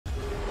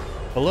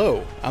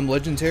Hello, I'm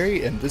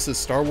LegenTerry, and this is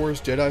Star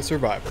Wars Jedi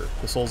Survivor,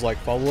 the Souls-like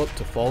follow-up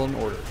to Fallen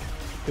Order.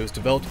 It was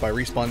developed by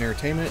Respawn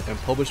Entertainment and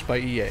published by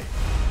EA.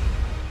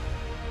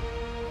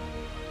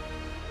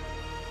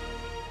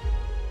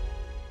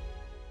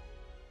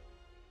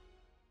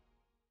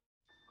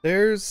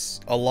 There's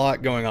a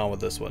lot going on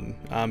with this one.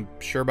 I'm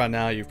sure by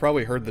now you've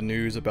probably heard the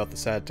news about the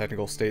sad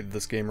technical state that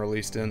this game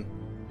released in.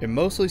 It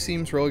mostly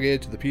seems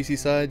relegated to the PC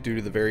side due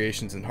to the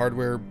variations in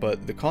hardware,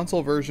 but the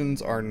console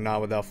versions are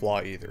not without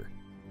flaw either.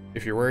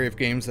 If you're wary of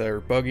games that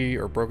are buggy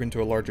or broken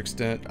to a large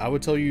extent, I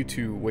would tell you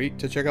to wait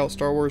to check out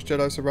Star Wars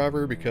Jedi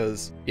Survivor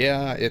because,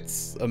 yeah,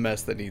 it's a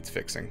mess that needs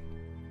fixing.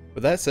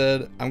 With that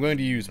said, I'm going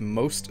to use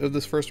most of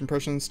this first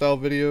impression style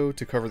video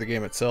to cover the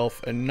game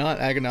itself and not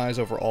agonize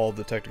over all of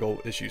the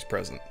technical issues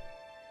present.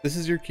 This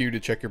is your cue to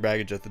check your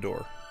baggage at the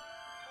door.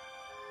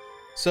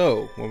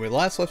 So, when we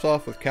last left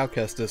off with Cal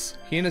Kestis,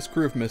 he and his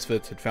crew of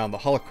misfits had found the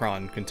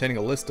holocron containing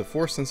a list of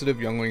Force-sensitive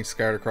younglings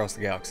scattered across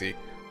the galaxy,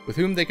 with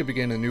whom they could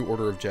begin a new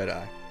order of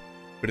Jedi.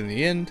 But in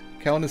the end,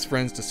 Cal and his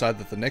friends decide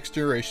that the next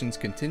generation's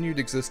continued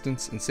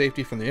existence and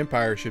safety from the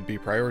Empire should be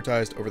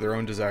prioritized over their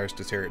own desires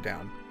to tear it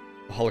down.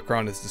 The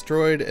holocron is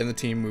destroyed and the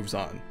team moves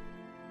on.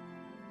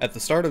 At the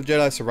start of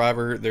Jedi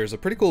Survivor, there's a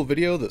pretty cool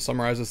video that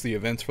summarizes the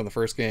events from the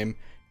first game.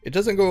 It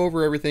doesn't go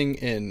over everything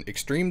in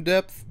extreme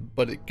depth,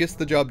 but it gets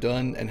the job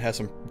done and has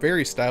some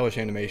very stylish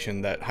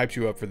animation that hypes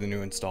you up for the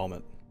new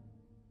installment.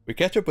 We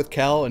catch up with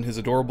Cal and his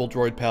adorable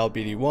droid pal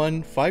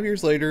BD-1 5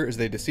 years later as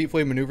they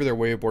deceitfully maneuver their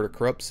way aboard a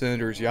corrupt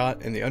senator's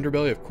yacht in the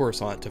underbelly of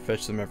Coruscant to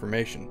fetch some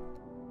information.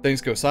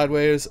 Things go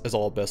sideways, as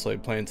all best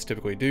laid plans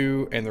typically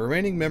do, and the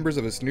remaining members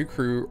of his new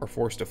crew are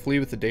forced to flee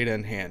with the data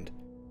in hand,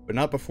 but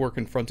not before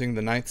confronting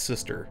the Ninth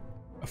Sister,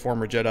 a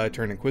former Jedi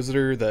turned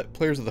Inquisitor that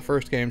players of the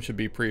first game should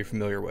be pretty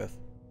familiar with.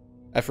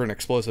 After an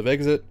explosive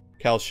exit,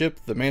 Cal's ship,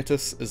 the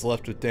Mantis, is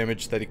left with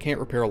damage that he can't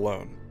repair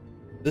alone.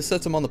 This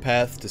sets him on the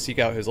path to seek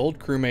out his old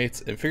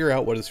crewmates and figure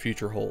out what his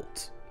future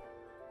holds.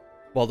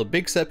 While the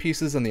big set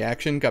pieces and the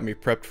action got me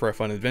prepped for a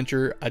fun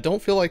adventure, I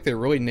don't feel like they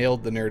really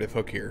nailed the narrative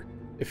hook here.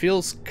 It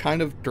feels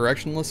kind of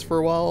directionless for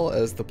a while,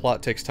 as the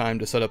plot takes time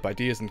to set up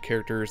ideas and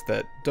characters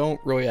that don't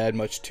really add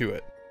much to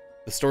it.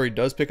 The story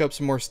does pick up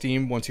some more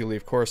steam once you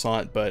leave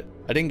Coruscant, but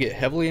I didn't get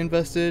heavily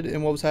invested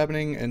in what was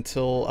happening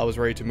until I was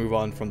ready to move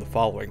on from the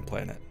following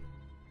planet.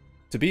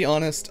 To be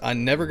honest, I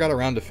never got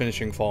around to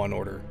finishing Fallen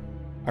Order.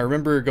 I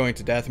remember going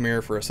to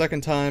Dathomir for a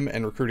second time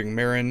and recruiting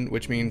Marin,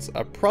 which means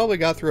I probably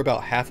got through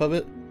about half of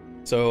it.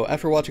 So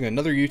after watching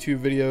another YouTube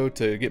video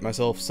to get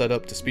myself set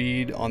up to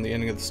speed on the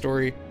ending of the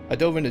story, I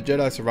dove into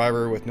Jedi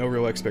Survivor with no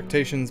real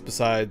expectations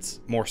besides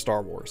more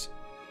Star Wars.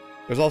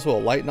 There's also a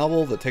light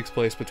novel that takes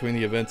place between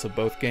the events of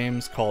both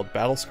games called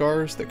Battle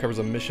Scars that covers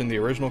a mission the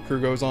original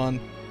crew goes on.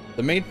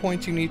 The main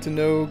points you need to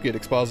know get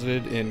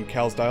exposited in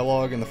Cal's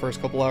dialogue in the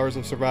first couple hours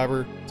of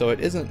Survivor, so it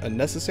isn't a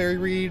necessary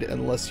read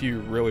unless you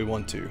really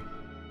want to.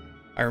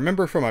 I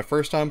remember from my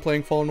first time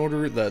playing Fallen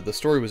Order that the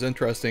story was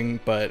interesting,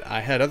 but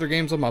I had other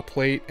games on my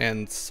plate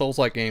and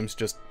Souls-like games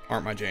just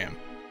aren't my jam.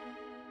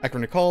 I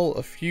can recall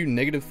a few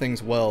negative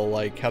things well,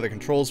 like how the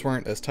controls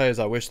weren't as tight as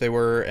I wish they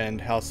were, and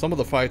how some of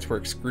the fights were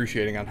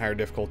excruciating on higher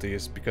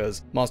difficulties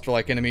because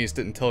monster-like enemies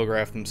didn't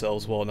telegraph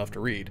themselves well enough to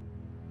read.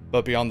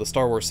 But beyond the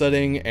Star Wars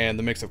setting and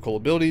the mix of cool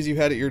abilities you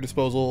had at your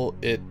disposal,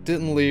 it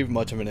didn't leave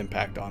much of an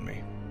impact on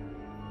me.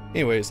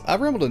 Anyways,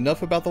 I've rambled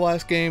enough about the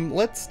last game,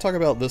 let's talk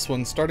about this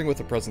one starting with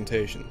the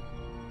presentation.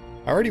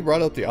 I already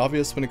brought up the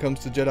obvious when it comes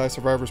to Jedi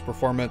Survivor's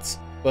performance,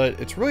 but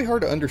it's really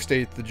hard to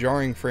understate the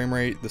jarring frame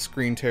rate, the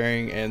screen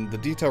tearing, and the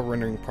detail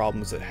rendering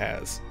problems it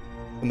has.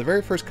 From the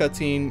very first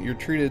cutscene, you're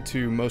treated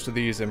to most of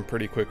these in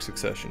pretty quick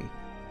succession.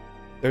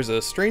 There's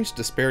a strange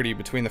disparity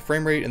between the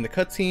frame rate in the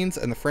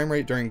cutscenes and the frame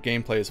rate during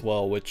gameplay as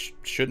well, which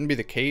shouldn't be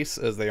the case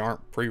as they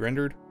aren't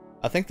pre-rendered.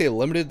 I think they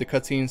limited the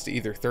cutscenes to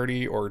either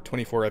 30 or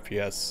 24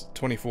 FPS,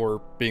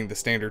 24 being the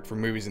standard for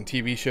movies and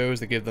TV shows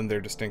that give them their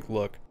distinct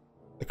look.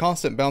 The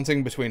constant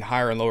bouncing between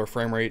higher and lower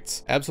frame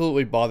rates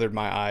absolutely bothered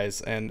my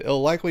eyes, and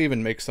it'll likely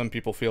even make some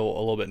people feel a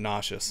little bit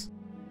nauseous.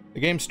 The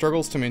game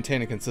struggles to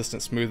maintain a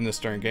consistent smoothness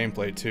during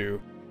gameplay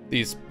too.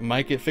 These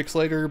might get fixed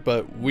later,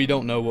 but we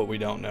don't know what we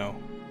don't know.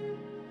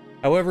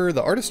 However,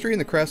 the artistry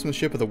and the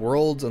craftsmanship of the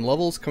worlds and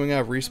levels coming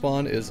out of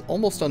Respawn is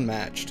almost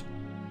unmatched.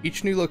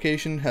 Each new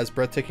location has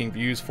breathtaking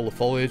views full of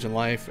foliage and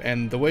life,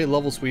 and the way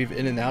levels weave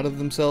in and out of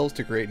themselves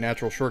to create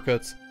natural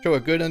shortcuts show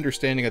a good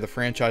understanding of the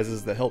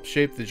franchises that help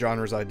shape the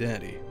genre's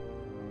identity.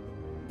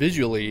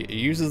 Visually, it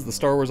uses the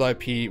Star Wars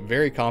IP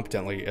very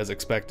competently, as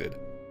expected.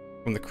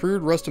 From the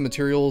crude rusted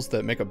materials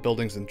that make up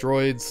buildings and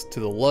droids, to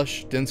the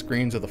lush, dense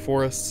greens of the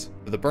forests,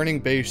 to the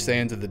burning beige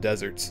sands of the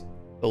deserts,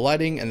 the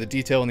lighting and the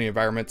detail in the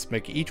environments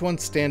make each one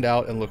stand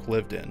out and look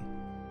lived in.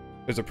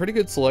 There's a pretty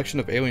good selection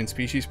of alien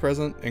species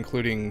present,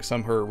 including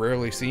some who are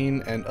rarely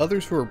seen and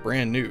others who are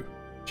brand new.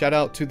 Shout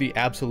out to the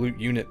absolute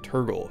unit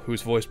Turgle,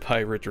 who's voiced by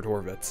Richard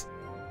Horvitz.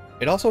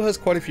 It also has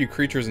quite a few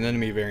creatures and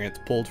enemy variants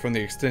pulled from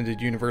the extended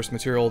universe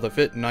material that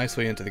fit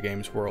nicely into the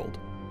game's world.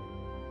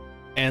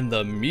 And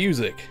the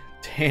music!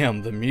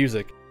 Damn, the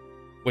music!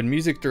 When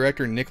music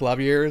director Nick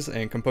Lavieres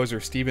and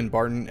composer Stephen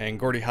Barton and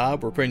Gordy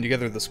Hobb were putting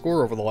together the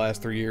score over the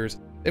last 3 years,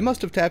 they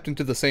must have tapped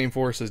into the same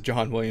force as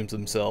John Williams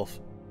himself.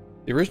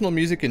 The original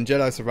music in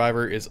Jedi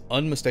Survivor is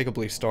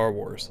unmistakably Star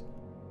Wars.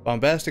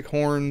 Bombastic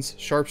horns,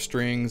 sharp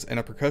strings, and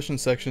a percussion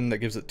section that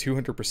gives it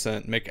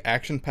 200% make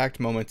action-packed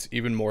moments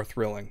even more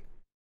thrilling.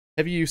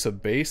 Heavy use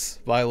of bass,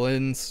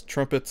 violins,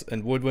 trumpets,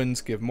 and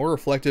woodwinds give more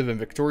reflective and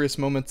victorious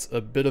moments a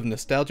bit of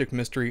nostalgic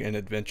mystery and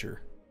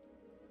adventure.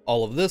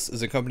 All of this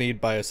is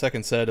accompanied by a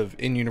second set of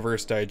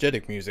in-universe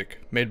diegetic music,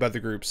 made by the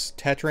groups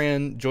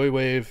Tatran,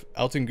 Joywave,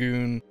 Elton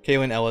Goon,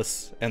 Kaylin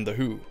Ellis, and The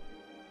Who.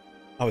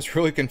 I was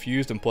really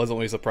confused and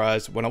pleasantly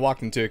surprised when I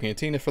walked into a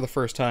cantina for the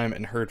first time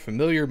and heard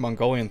familiar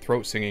Mongolian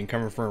throat singing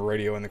coming from a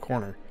radio in the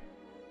corner.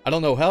 I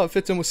don't know how it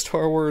fits in with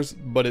Star Wars,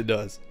 but it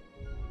does.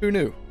 Who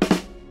knew?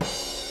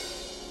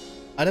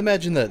 I'd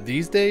imagine that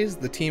these days,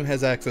 the team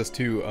has access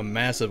to a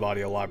massive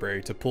audio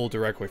library to pull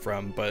directly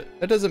from, but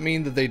that doesn't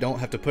mean that they don't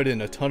have to put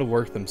in a ton of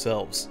work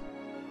themselves.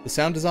 The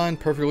sound design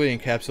perfectly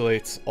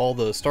encapsulates all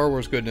the Star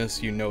Wars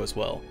goodness you know as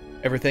well.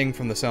 Everything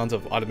from the sounds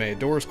of automated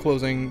doors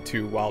closing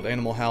to wild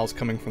animal howls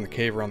coming from the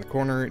cave around the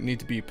corner need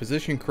to be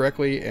positioned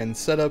correctly and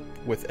set up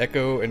with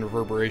echo and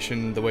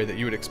reverberation the way that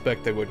you would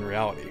expect they would in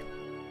reality.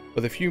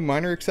 With a few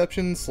minor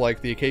exceptions,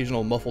 like the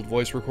occasional muffled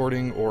voice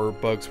recording or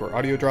bugs where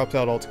audio drops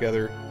out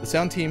altogether, the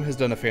sound team has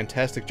done a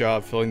fantastic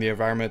job filling the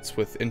environments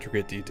with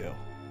intricate detail.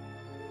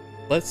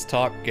 Let's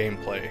talk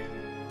gameplay.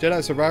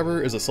 Jedi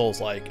Survivor is a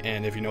Souls-like,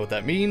 and if you know what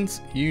that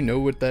means, you know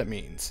what that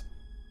means.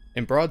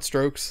 In broad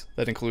strokes,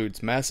 that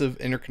includes massive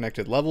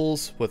interconnected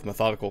levels with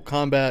methodical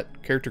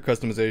combat, character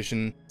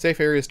customization, safe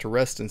areas to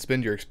rest and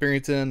spend your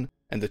experience in,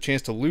 and the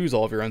chance to lose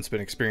all of your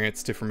unspent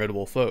experience to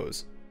formidable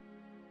foes.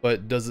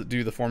 But does it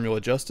do the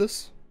formula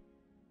justice?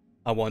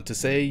 I want to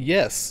say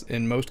yes,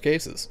 in most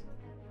cases.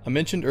 I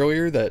mentioned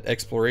earlier that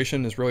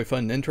exploration is really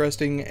fun and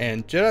interesting,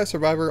 and Jedi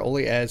Survivor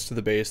only adds to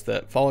the base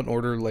that Fallen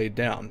Order laid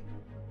down.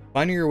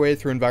 Finding your way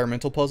through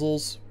environmental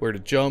puzzles, where to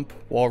jump,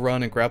 wall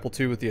run, and grapple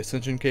to with the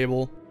Ascension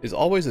cable is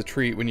always a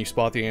treat when you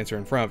spot the answer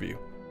in front of you.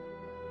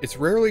 It's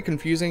rarely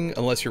confusing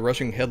unless you're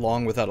rushing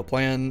headlong without a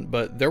plan,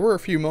 but there were a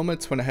few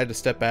moments when I had to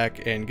step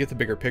back and get the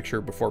bigger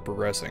picture before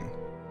progressing.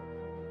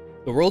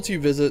 The worlds you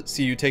visit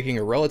see you taking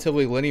a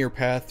relatively linear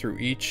path through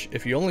each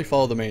if you only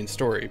follow the main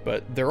story,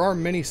 but there are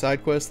many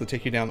side quests that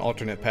take you down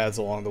alternate paths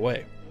along the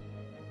way.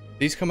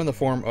 These come in the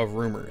form of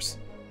rumors.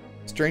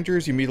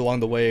 Strangers you meet along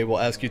the way will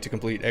ask you to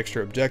complete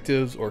extra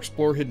objectives or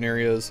explore hidden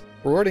areas,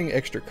 rewarding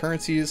extra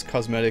currencies,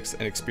 cosmetics,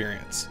 and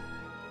experience.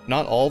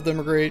 Not all of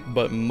them are great,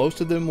 but most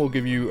of them will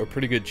give you a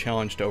pretty good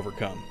challenge to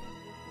overcome.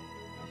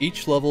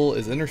 Each level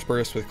is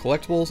interspersed with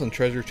collectibles and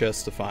treasure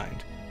chests to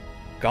find.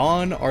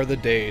 Gone are the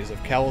days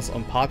of Cal's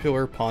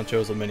unpopular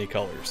ponchos of many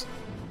colors.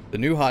 The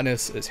new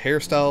hotness is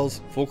hairstyles,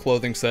 full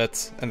clothing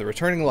sets, and the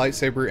returning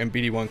lightsaber and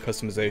BD1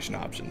 customization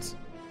options.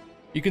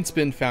 You can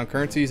spend found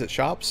currencies at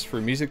shops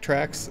for music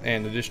tracks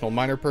and additional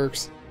minor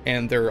perks,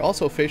 and there are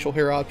also facial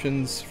hair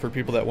options for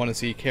people that want to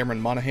see Cameron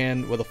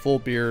Monaghan with a full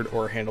beard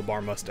or a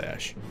handlebar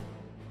mustache.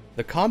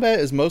 The combat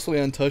is mostly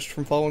untouched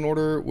from Fallen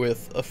Order,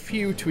 with a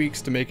few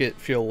tweaks to make it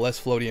feel less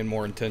floaty and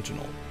more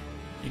intentional.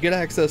 You get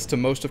access to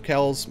most of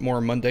Cal's more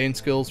mundane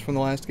skills from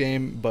the last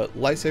game, but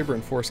lightsaber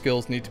and force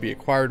skills need to be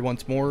acquired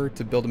once more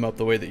to build them up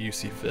the way that you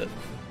see fit.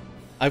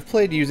 I've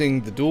played using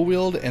the dual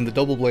wield and the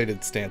double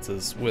bladed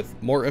stances,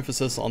 with more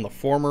emphasis on the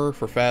former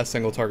for fast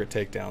single target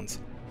takedowns.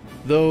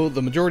 Though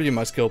the majority of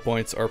my skill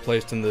points are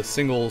placed in the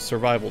single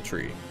survival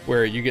tree,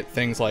 where you get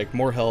things like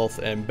more health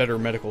and better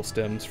medical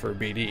stems for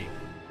BD.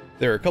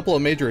 There are a couple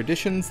of major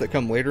additions that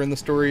come later in the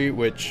story,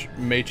 which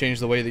may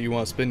change the way that you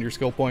want to spend your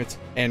skill points,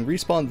 and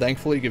Respawn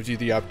thankfully gives you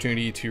the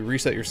opportunity to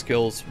reset your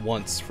skills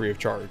once free of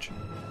charge.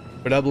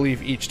 But I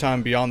believe each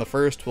time beyond the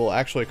first will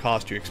actually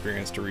cost you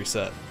experience to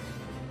reset.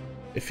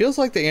 It feels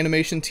like the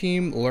animation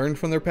team learned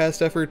from their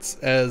past efforts,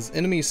 as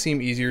enemies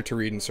seem easier to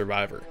read in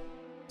Survivor.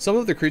 Some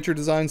of the creature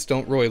designs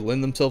don't really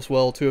lend themselves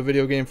well to a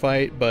video game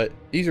fight, but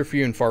these are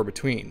few and far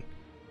between.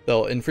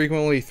 They'll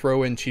infrequently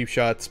throw in cheap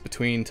shots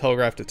between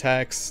telegraphed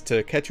attacks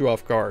to catch you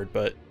off guard,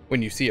 but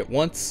when you see it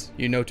once,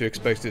 you know to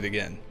expect it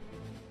again.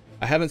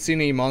 I haven't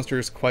seen any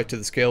monsters quite to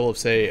the scale of,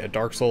 say, a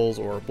Dark Souls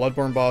or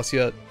Bloodborne boss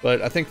yet,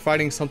 but I think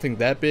fighting something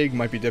that big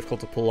might be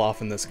difficult to pull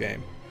off in this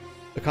game.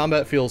 The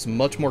combat feels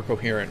much more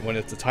coherent when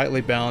it's a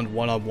tightly bound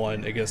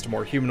one-on-one against a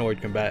more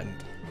humanoid combatant.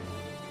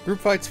 Group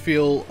fights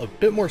feel a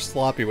bit more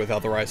sloppy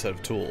without the right set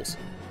of tools.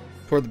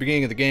 Toward the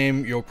beginning of the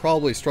game, you'll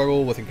probably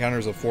struggle with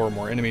encounters of 4 or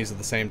more enemies at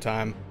the same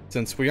time.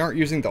 Since we aren't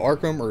using the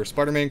Arkham or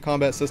Spider-Man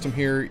combat system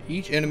here,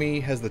 each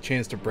enemy has the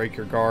chance to break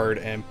your guard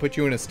and put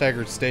you in a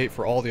staggered state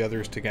for all the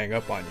others to gang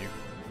up on you.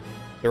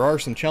 There are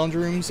some challenge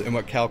rooms in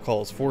what Cal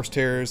calls force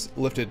tears,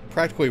 lifted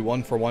practically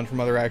one for one from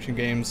other action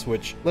games,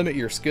 which limit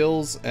your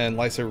skills and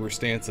lightsaber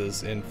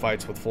stances in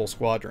fights with full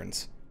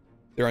squadrons.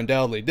 They're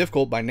undoubtedly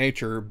difficult by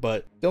nature,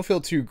 but don't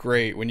feel too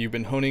great when you've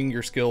been honing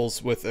your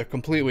skills with a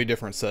completely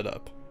different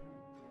setup.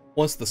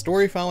 Once the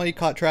story finally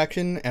caught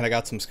traction and I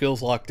got some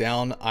skills locked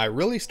down, I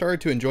really started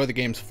to enjoy the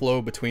game's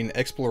flow between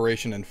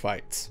exploration and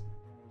fights.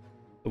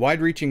 The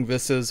wide-reaching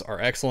vistas are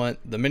excellent,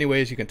 the many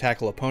ways you can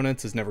tackle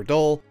opponents is never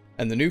dull,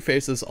 and the new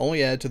faces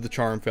only add to the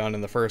charm found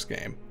in the first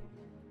game.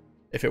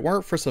 If it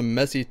weren't for some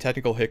messy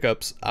technical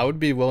hiccups, I would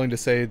be willing to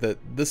say that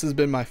this has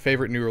been my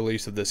favorite new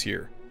release of this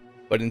year.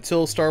 But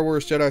until Star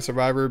Wars Jedi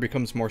Survivor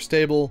becomes more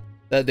stable,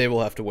 that day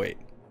will have to wait.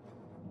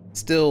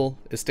 Still,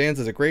 it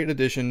stands as a great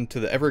addition to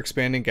the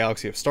ever-expanding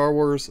galaxy of Star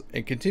Wars,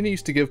 and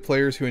continues to give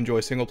players who enjoy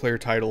single-player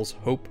titles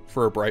hope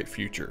for a bright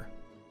future.